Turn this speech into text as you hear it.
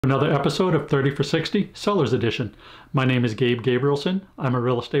Another episode of 30 for 60 Sellers Edition. My name is Gabe Gabrielson. I'm a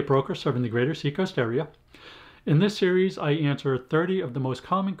real estate broker serving the greater Seacoast area. In this series, I answer 30 of the most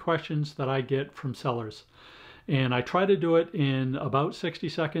common questions that I get from sellers. And I try to do it in about 60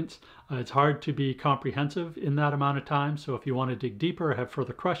 seconds. It's hard to be comprehensive in that amount of time. So if you want to dig deeper or have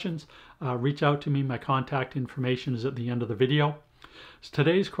further questions, reach out to me. My contact information is at the end of the video. So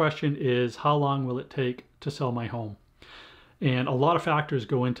today's question is, how long will it take to sell my home? And a lot of factors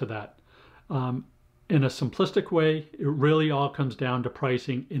go into that. In a simplistic way, it really all comes down to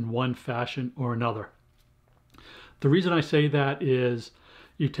pricing in one fashion or another. The reason I say that is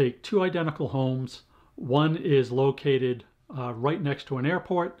you take two identical homes. One is located right next to an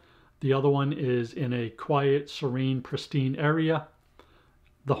airport. The other one is in a quiet, serene, pristine area.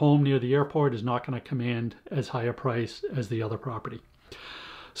 The home near the airport is not going to command as high a price as the other property.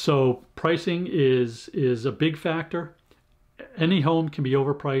 So pricing is a big factor. Any home can be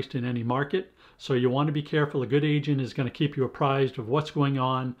overpriced in any market, so you want to be careful. A good agent is going to keep you apprised of what's going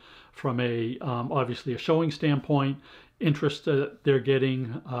on from obviously a showing standpoint, interest that they're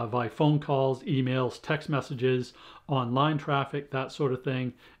getting via phone calls, emails, text messages, online traffic, that sort of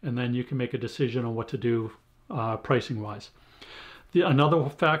thing, and then you can make a decision on what to do pricing wise. Another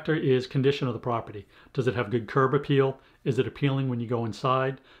factor is condition of the property. Does it have good curb appeal? Is it appealing when you go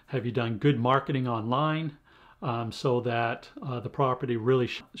inside? Have you done good marketing online? So that the property really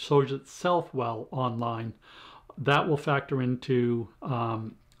shows itself well online. That will factor into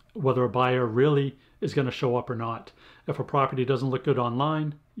whether a buyer really is going to show up or not. If a property doesn't look good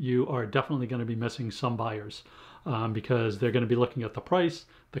online, you are definitely going to be missing some buyers because they're going to be looking at the price,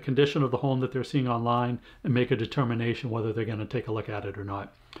 the condition of the home that they're seeing online, and make a determination whether they're going to take a look at it or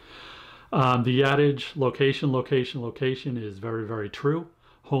not. The adage, location, location, location, is very, very true.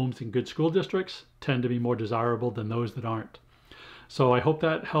 Homes in good school districts tend to be more desirable than those that aren't. So I hope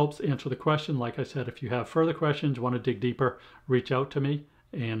that helps answer the question. Like I said, if you have further questions, want to dig deeper, reach out to me.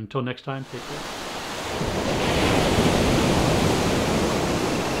 And until next time, take care.